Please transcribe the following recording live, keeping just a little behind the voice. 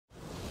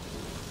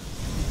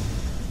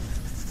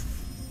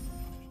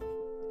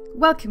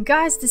Welcome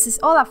guys, this is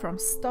Ola from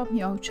Stop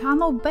Me All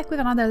channel, back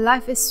with another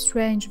Life is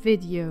Strange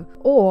video.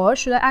 Or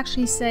should I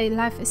actually say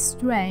Life is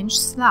Strange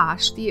 /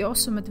 The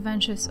Awesome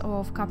Adventures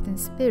of Captain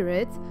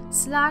Spirit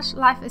 /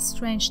 Life is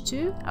Strange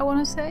 2, I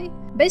want to say.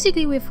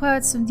 Basically we've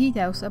heard some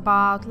details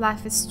about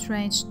Life is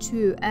Strange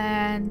 2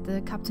 and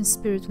the Captain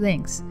Spirit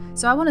links.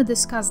 So I want to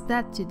discuss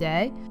that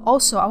today.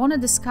 Also I want to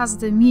discuss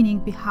the meaning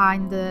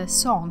behind the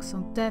song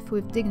On Death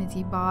with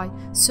Dignity by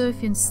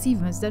Sufjan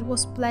Stevens that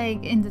was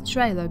playing in the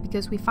trailer,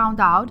 because we found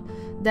out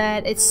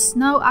that it's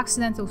no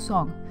accidental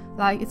song.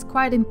 Like, it's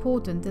quite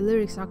important, the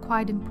lyrics are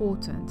quite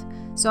important.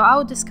 So I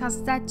will discuss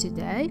that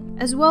today,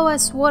 as well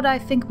as what I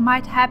think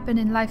might happen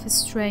in Life is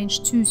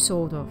Strange 2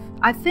 sort of.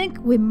 I think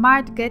we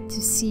might get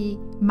to see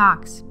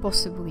Max,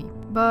 possibly,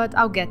 but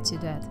I'll get to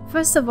that.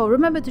 First of all,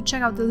 remember to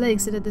check out the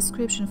links in the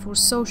description for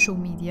social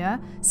media,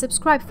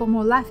 subscribe for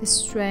more Life is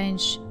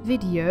Strange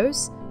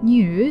videos,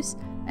 news,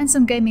 and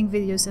some gaming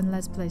videos and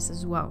let's plays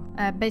as well.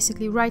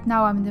 Basically right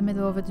now I'm in the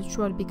middle of a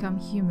Detroit Become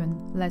Human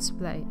let's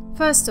play.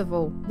 First of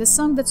all, the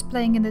song that's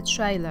playing in the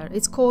trailer,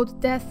 it's called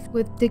Death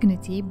with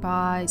Dignity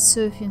by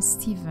Sufjan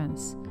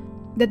Stevens.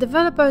 The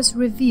developers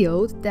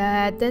revealed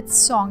that that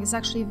song is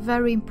actually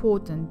very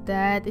important,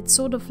 that it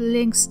sort of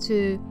links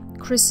to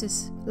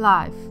Chris's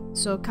life,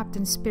 so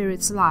Captain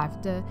Spirit's life,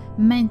 the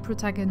main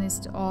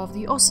protagonist of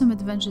The Awesome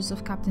Adventures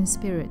of Captain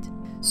Spirit.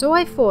 So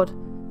I thought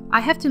I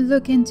have to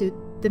look into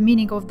the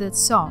meaning of that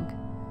song.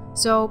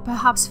 So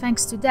perhaps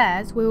thanks to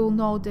that we will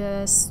know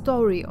the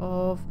story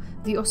of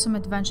The Awesome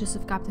Adventures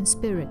of Captain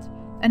Spirit.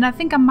 And I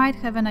think I might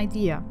have an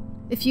idea.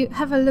 If you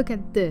have a look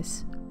at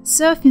this,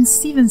 Sufjan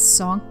Stevens'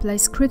 song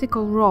plays a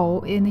critical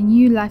role in a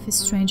new Life is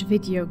Strange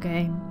video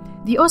game.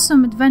 The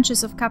Awesome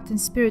Adventures of Captain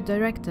Spirit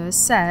director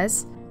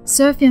says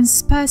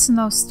Sufjan's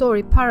personal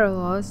story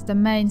parallels the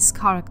main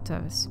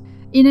characters.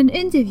 In an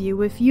interview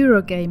with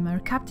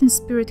Eurogamer, Captain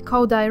Spirit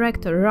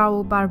co-director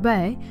Raoul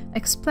Barbet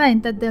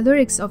explained that the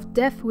lyrics of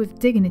Death with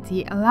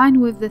Dignity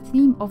align with the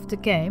theme of the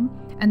game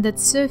and that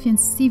Sufjan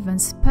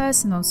Stevens'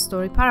 personal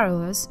story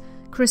parallels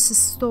Chris's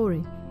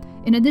story.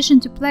 In addition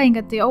to playing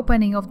at the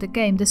opening of the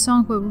game, the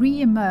song will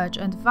re-emerge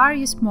at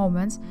various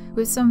moments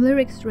with some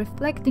lyrics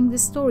reflecting the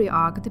story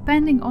arc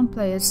depending on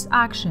players'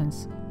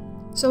 actions.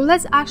 So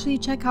let's actually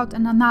check out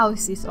an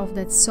analysis of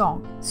that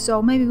song, so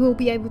maybe we'll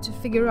be able to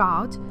figure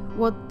out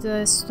what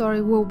the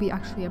story will be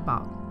actually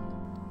about.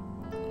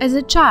 As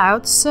a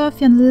child,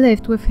 Sufjan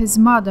lived with his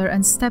mother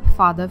and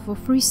stepfather for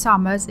 3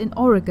 summers in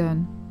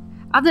Oregon.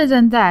 Other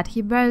than that,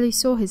 he barely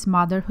saw his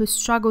mother, who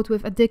struggled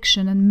with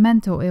addiction and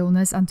mental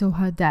illness until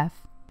her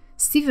death.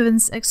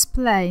 Stevens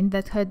explained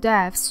that her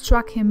death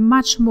struck him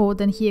much more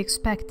than he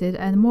expected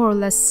and more or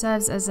less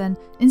serves as an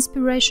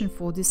inspiration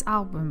for this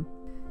album.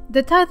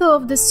 The title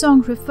of the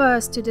song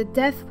refers to the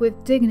Death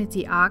with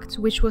Dignity Act,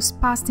 which was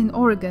passed in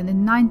Oregon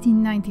in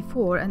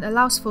 1994 and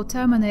allows for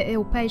terminally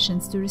ill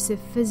patients to receive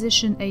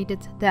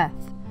physician-aided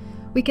death.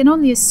 We can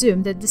only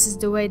assume that this is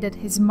the way that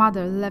his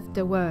mother left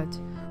the world.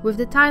 With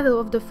the title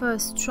of the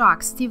first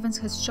track, Stevens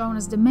has shown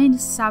us the main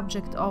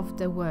subject of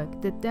the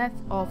work, the death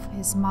of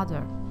his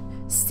mother.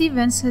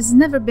 Stevens has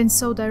never been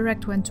so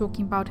direct when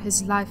talking about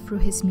his life through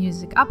his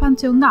music. Up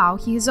until now,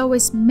 he has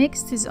always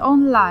mixed his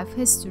own life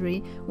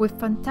history with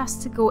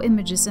fantastical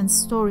images and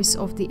stories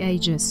of the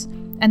ages,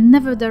 and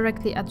never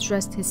directly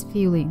addressed his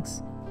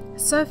feelings.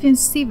 Sufjan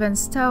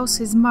Stevens tells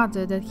his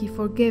mother that he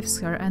forgives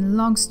her and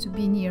longs to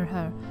be near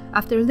her.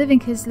 After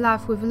living his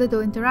life with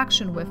little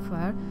interaction with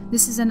her,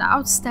 this is an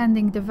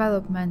outstanding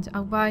development,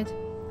 albeit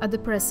a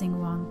depressing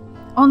one.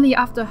 Only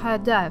after her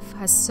death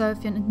has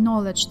Sufjan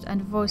acknowledged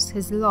and voiced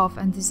his love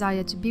and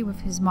desire to be with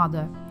his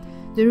mother.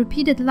 The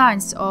repeated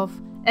lines of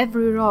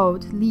 "every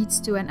road leads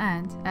to an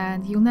end"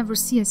 and "you'll never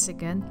see us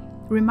again"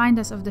 remind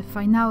us of the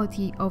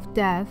finality of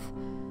death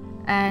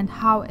and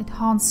how it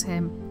haunts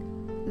him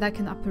like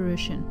an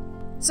apparition.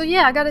 So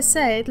yeah, I gotta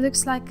say, it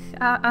looks like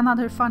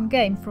another fun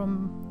game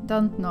from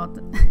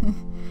Dontnod.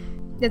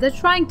 Yeah, they're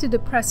trying to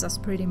depress us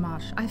pretty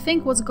much. I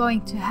think what's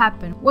going to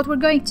happen, what we're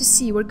going to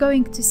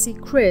see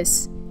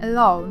Chris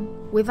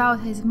alone, without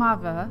his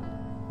mother,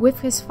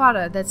 with his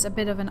father that's a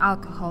bit of an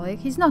alcoholic.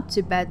 He's not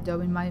too bad though,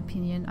 in my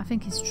opinion. I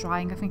think he's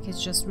trying, I think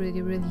he's just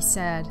really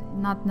sad,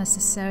 not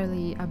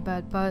necessarily a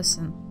bad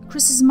person.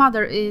 Chris's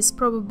mother is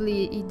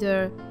probably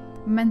either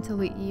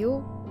mentally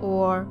ill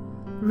or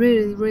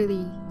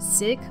really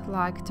sick,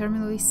 like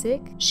terminally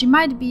sick. She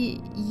might be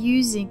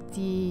using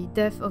the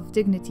Death of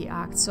Dignity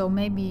Act, so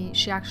maybe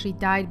she actually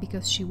died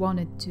because she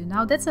wanted to.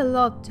 Now that's a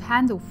lot to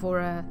handle for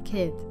a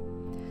kid.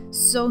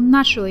 So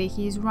naturally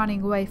he is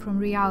running away from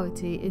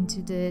reality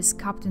into this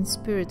Captain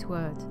Spirit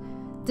world.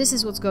 This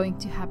is what's going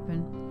to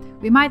happen.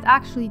 We might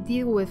actually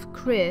deal with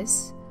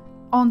Chris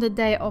on the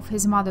day of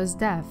his mother's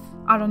death.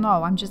 I don't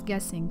know, I'm just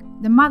guessing.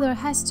 The mother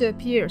has to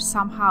appear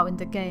somehow in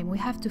the game, we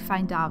have to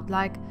find out.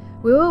 Like,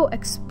 we will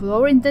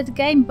explore in that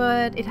game,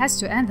 but it has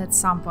to end at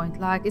some point.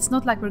 Like, it's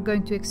not like we're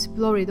going to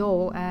explore it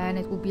all and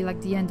it will be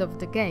like the end of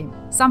the game.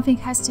 Something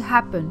has to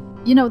happen.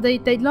 You know,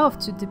 they love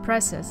to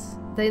depress us.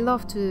 They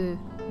love to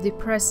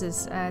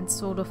depresses and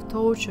sort of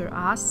torture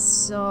us,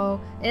 so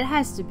it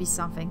has to be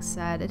something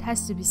sad, it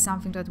has to be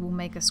something that will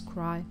make us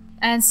cry.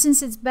 And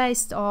since it's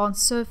based on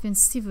Sufjan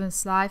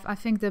Stevens' life, I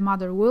think the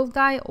mother will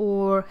die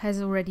or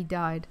has already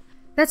died.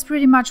 That's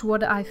pretty much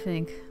what I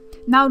think.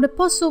 Now, the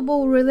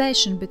possible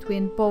relation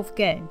between both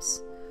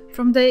games.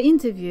 From the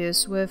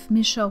interviews with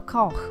Michel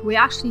Koch, we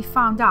actually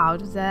found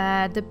out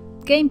that the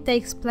game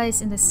takes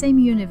place in the same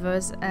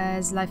universe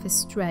as Life is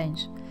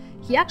Strange.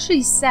 He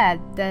actually said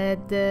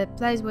that the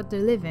place where they're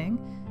living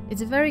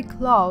is very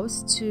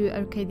close to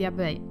Arcadia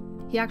Bay.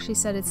 He actually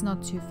said it's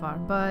not too far,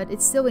 but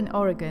it's still in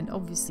Oregon.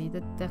 Obviously,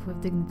 the Death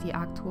with Dignity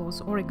Act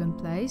was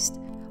Oregon-placed.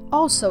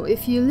 Also,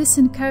 if you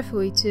listen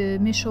carefully to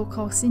Michel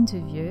Koch's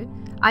interview,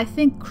 I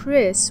think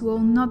Chris will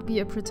not be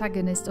a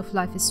protagonist of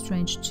Life is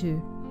Strange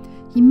 2.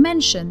 He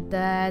mentioned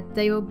that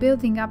they were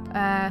building up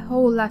a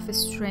whole Life is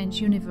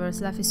Strange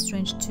universe, Life is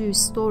Strange 2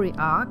 story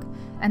arc,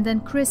 and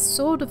then Chris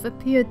sort of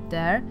appeared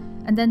there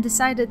and then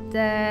decided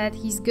that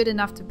he's good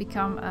enough to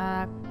become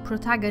a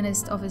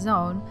protagonist of his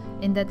own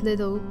in that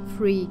little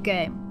free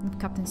game,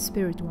 Captain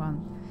Spirit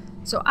one.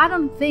 So I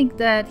don't think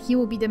that he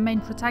will be the main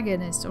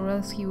protagonist, or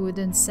else he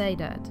wouldn't say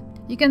that.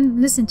 You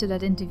can listen to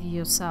that interview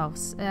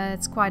yourselves,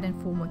 it's quite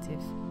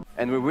informative.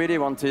 And we really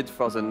wanted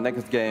for the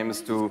next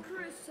games to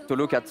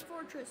look at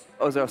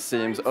other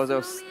themes,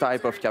 other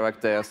type of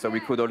characters, so we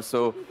could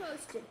also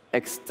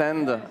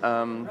extend the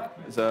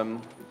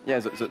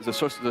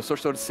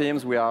social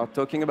themes we are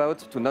talking about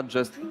to not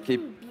just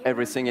keep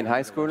everything in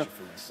high school.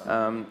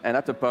 And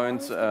at a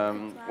point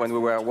when we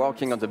were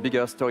working on the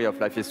bigger story of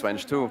Life is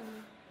Strange 2,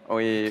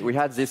 we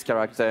had this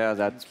character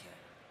that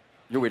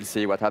you will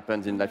see what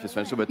happens in Life is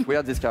Strange 2, but we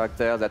had this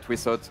character that we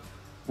thought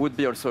would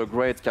be also a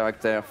great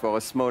character for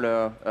a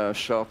smaller,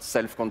 short,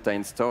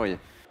 self-contained story.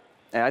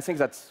 And I think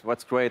that's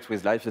what's great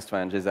with Life is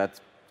Strange, is that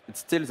it's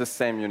still the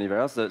same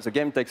universe. The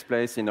game takes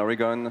place in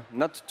Oregon,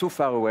 not too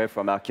far away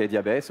from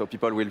Arcadia Bay, so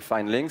people will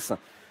find links,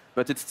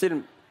 but it's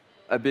still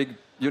a big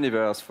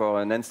universe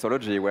for an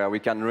anthology where we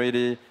can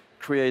really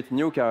create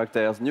new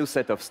characters, new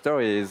set of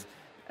stories,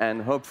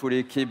 and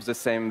hopefully keep the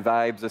same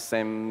vibe, the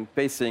same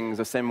pacing,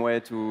 the same way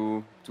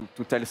to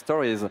tell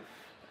stories,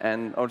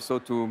 and also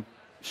to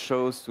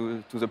show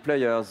to the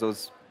players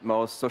those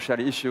more social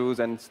issues,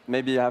 and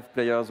maybe have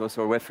players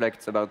also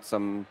reflect about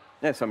some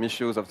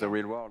issues of the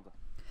real world.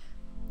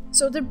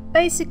 So they're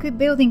basically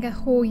building a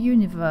whole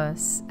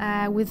universe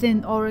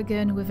within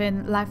Oregon,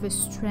 within Life is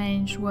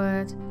Strange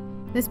world.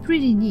 That's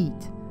pretty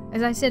neat.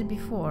 As I said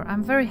before,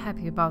 I'm very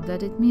happy about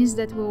that. It means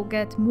that we'll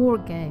get more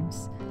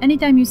games.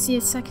 Anytime you see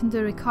a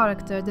secondary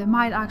character, they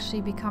might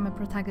actually become a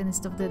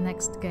protagonist of the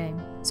next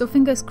game. So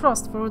fingers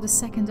crossed for all the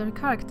secondary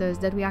characters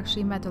that we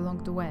actually met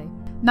along the way.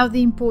 Now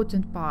the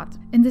important part.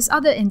 In this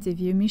other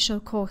interview, Michel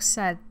Koch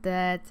said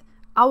that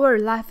our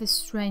Life is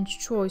Strange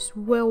choice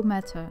will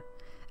matter,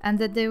 and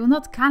that they will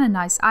not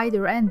canonize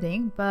either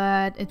ending,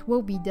 but it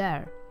will be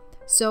there.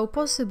 So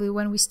possibly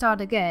when we start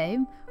a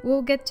game,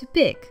 we'll get to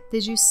pick,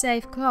 did you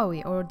save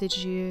Chloe or did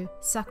you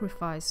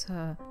sacrifice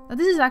her? Now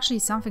this is actually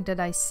something that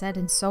I said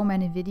in so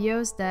many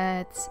videos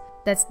that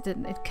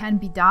it can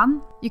be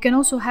done. You can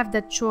also have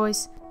that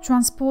choice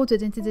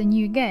transported into the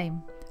new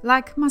game,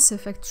 like Mass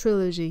Effect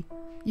Trilogy.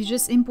 You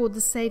just import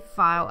the save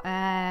file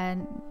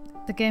and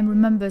the game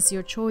remembers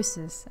your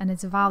choices and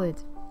it's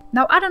valid.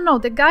 Now, I don't know,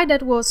 the guy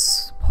that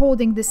was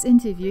holding this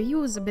interview, he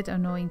was a bit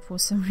annoying for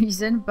some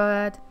reason,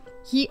 but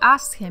he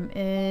asked him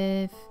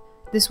if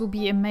this will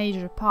be a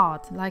major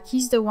part. Like,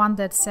 he's the one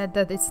that said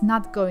that it's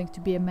not going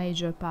to be a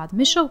major part.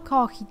 Michel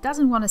Koch, he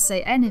doesn't want to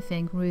say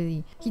anything,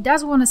 really. He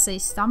does want to say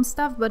some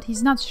stuff, but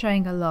he's not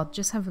sharing a lot.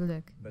 Just have a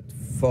look. But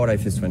for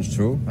Life is Strange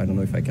 2, I don't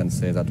know if I can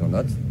say that or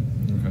not.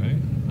 Okay.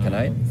 Can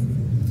I?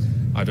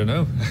 I don't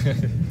know.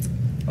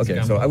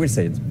 Okay, so I will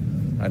say it.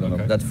 I don't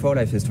know. That for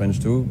Life is Strange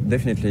 2,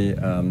 definitely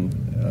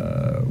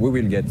we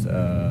will get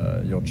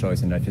your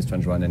choice in Life is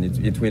Strange 1,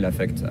 and it will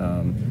affect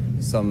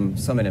some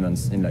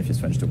elements in Life is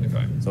Strange 2.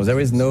 Okay. So there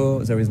is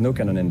no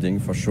canon ending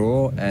for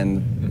sure,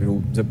 and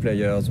the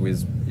players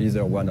with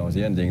either one or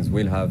the endings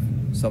will have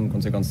some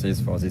consequences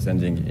for this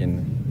ending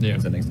in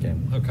the next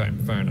game. Okay,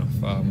 fair enough.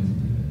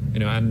 You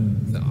know,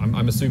 and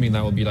I'm assuming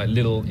that will be like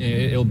little.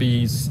 It'll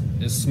be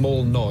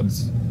small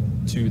nods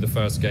to the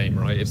first game,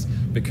 right? It's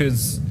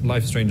because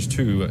Life is Strange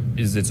 2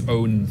 is its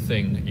own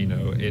thing, you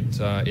know,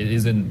 it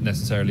isn't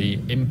necessarily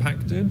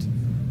impacted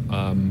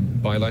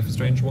by Life is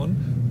Strange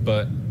 1,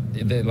 but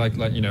like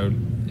you know,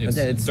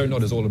 Don't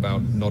Nod is all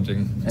about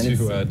nodding to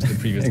the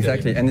previous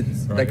exactly. game. And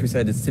it's right? Like we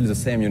said, it's still the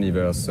same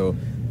universe, so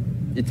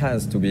it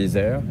has to be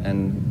there,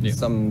 and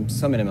some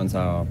elements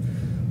are.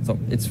 So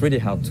it's really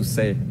hard to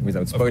say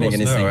without spoiling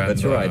anything. No,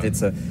 but you're right.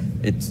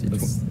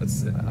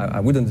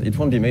 It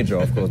won't be major,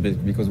 of course,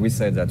 because we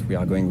said that we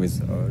are going with,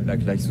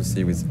 like to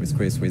see with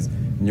Chris, with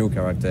new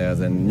characters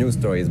and new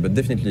stories. But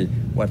definitely,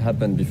 what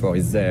happened before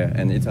is there,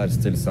 and it has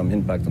still some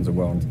impact on the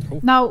world.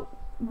 Now,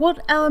 what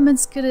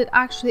elements could it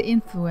actually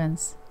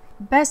influence?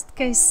 Best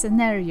case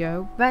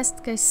scenario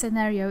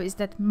is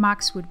that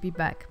Max would be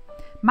back.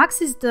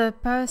 Max is the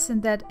person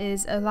that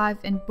is alive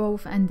in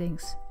both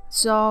endings.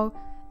 So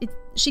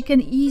she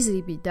can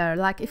easily be there.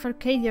 Like if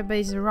Arcadia Bay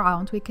is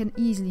around, we can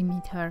easily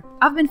meet her.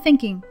 I've been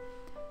thinking,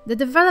 the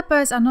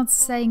developers are not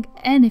saying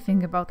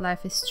anything about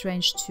Life is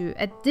Strange 2.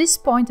 At this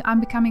point,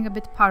 I'm becoming a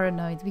bit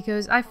paranoid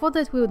because I thought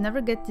that we would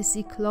never get to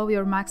see Chloe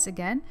or Max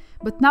again,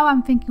 but now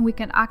I'm thinking we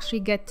can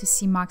actually get to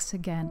see Max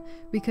again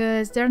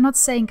because they're not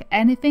saying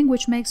anything,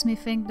 which makes me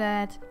think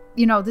that,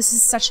 you know, this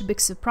is such a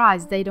big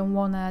surprise. They don't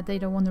wanna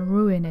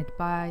ruin it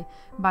by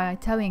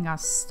telling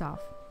us stuff.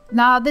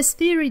 Now, this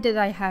theory that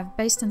I have,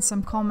 based on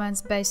some comments,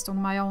 based on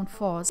my own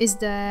thoughts, is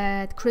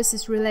that Chris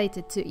is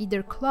related to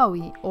either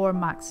Chloe or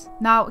Max.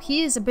 Now,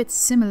 he is a bit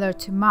similar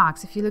to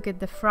Max if you look at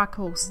the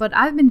freckles, but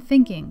I've been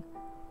thinking,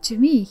 to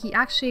me, he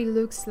actually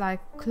looks like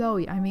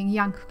Chloe. I mean,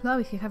 young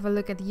Chloe. If you have a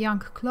look at young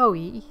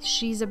Chloe,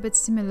 she's a bit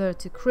similar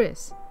to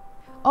Chris.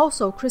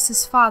 Also,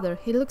 Chris's father,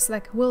 he looks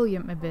like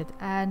William a bit,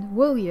 and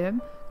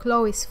William,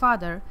 Chloe's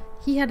father,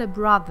 he had a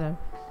brother.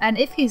 And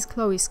if he's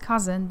Chloe's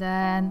cousin,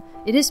 then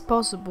it is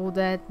possible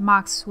that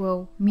Max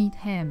will meet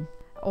him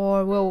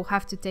or will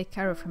have to take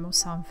care of him or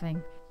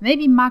something.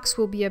 Maybe Max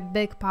will be a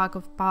big part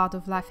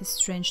of Life is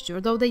Strange 2,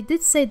 although they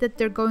did say that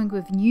they're going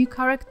with new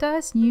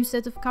characters, new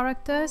set of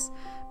characters,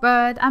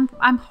 but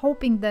I'm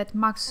hoping that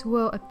Max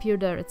will appear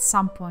there at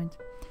some point.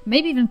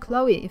 Maybe even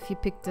Chloe if you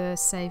pick the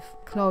safe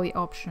Chloe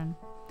option.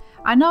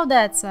 I know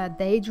that's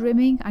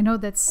daydreaming, I know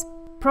that's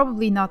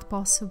probably not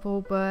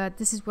possible, but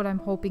this is what I'm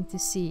hoping to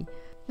see.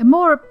 A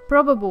more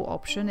probable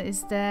option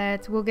is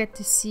that we'll get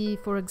to see,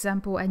 for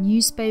example, a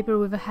newspaper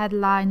with a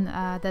headline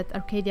that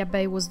Arcadia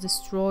Bay was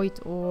destroyed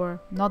or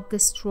not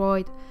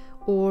destroyed,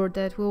 or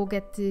that we'll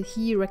get to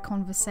hear a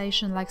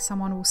conversation like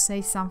someone will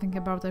say something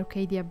about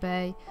Arcadia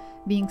Bay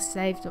being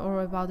saved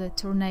or about a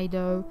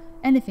tornado,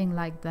 anything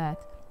like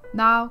that.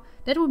 Now,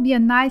 that would be a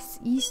nice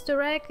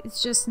Easter egg,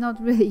 it's just not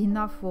really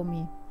enough for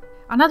me.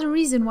 Another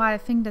reason why I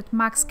think that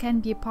Max can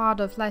be a part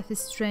of Life is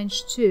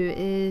Strange 2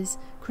 is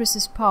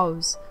Chris's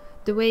pose.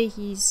 The way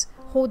he's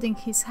holding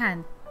his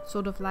hand,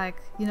 sort of like,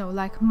 you know,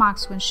 like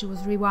Max when she was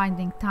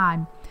rewinding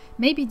time.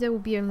 Maybe there will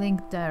be a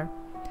link there.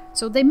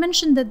 So they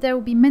mentioned that there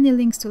will be many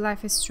links to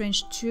Life is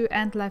Strange 2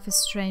 and Life is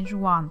Strange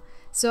 1.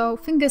 So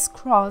fingers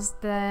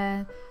crossed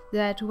that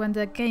when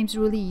the game's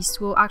released,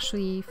 we'll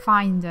actually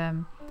find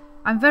them.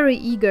 I'm very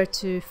eager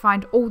to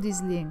find all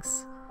these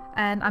links.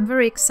 And I'm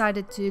very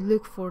excited to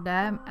look for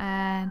them.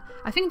 And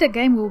I think the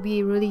game will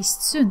be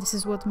released soon. This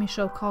is what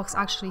Michelle Cox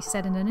actually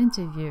said in an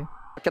interview.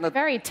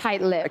 Very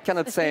tight-lipped. I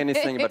cannot say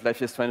anything about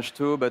Life is Strange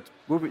 2, but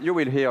you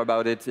will hear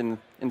about it in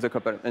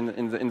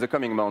the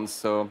coming months,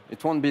 so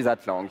it won't be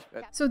that long.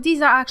 So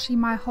these are actually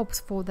my hopes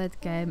for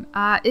that game.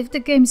 If the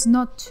game's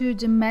not too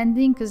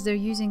demanding, because they're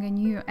using a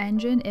new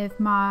engine, if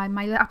my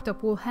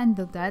laptop will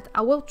handle that,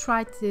 I will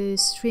try to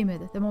stream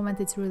it the moment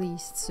it's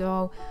released.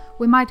 So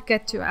we might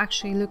get to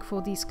actually look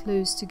for these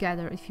clues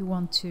together if you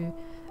want to.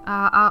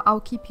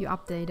 I'll keep you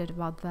updated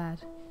about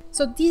that.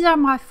 So these are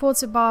my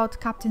thoughts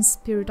about Captain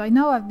Spirit. I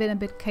know I've been a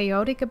bit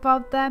chaotic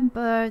about them,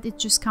 but it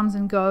just comes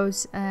and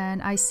goes, and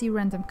I see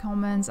random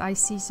comments, I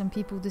see some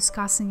people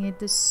discussing it.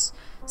 There's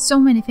so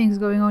many things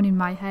going on in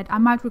my head. I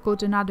might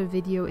record another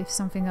video if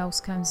something else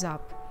comes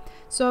up.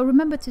 So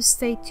remember to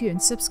stay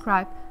tuned,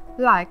 subscribe,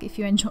 like if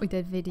you enjoyed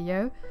that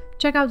video,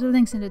 check out the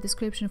links in the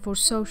description for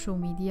social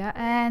media,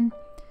 and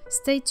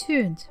stay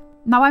tuned.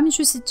 Now I'm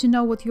interested to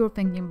know what you're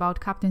thinking about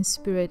Captain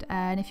Spirit,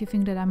 and if you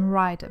think that I'm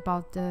right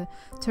about the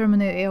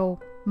terminally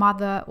ill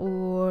mother,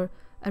 or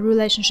a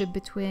relationship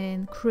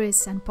between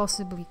Chris and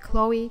possibly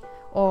Chloe,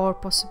 or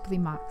possibly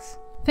Max.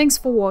 Thanks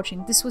for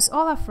watching. This was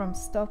Ola from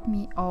Stop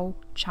Me O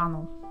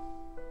channel.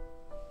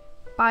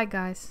 Bye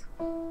guys.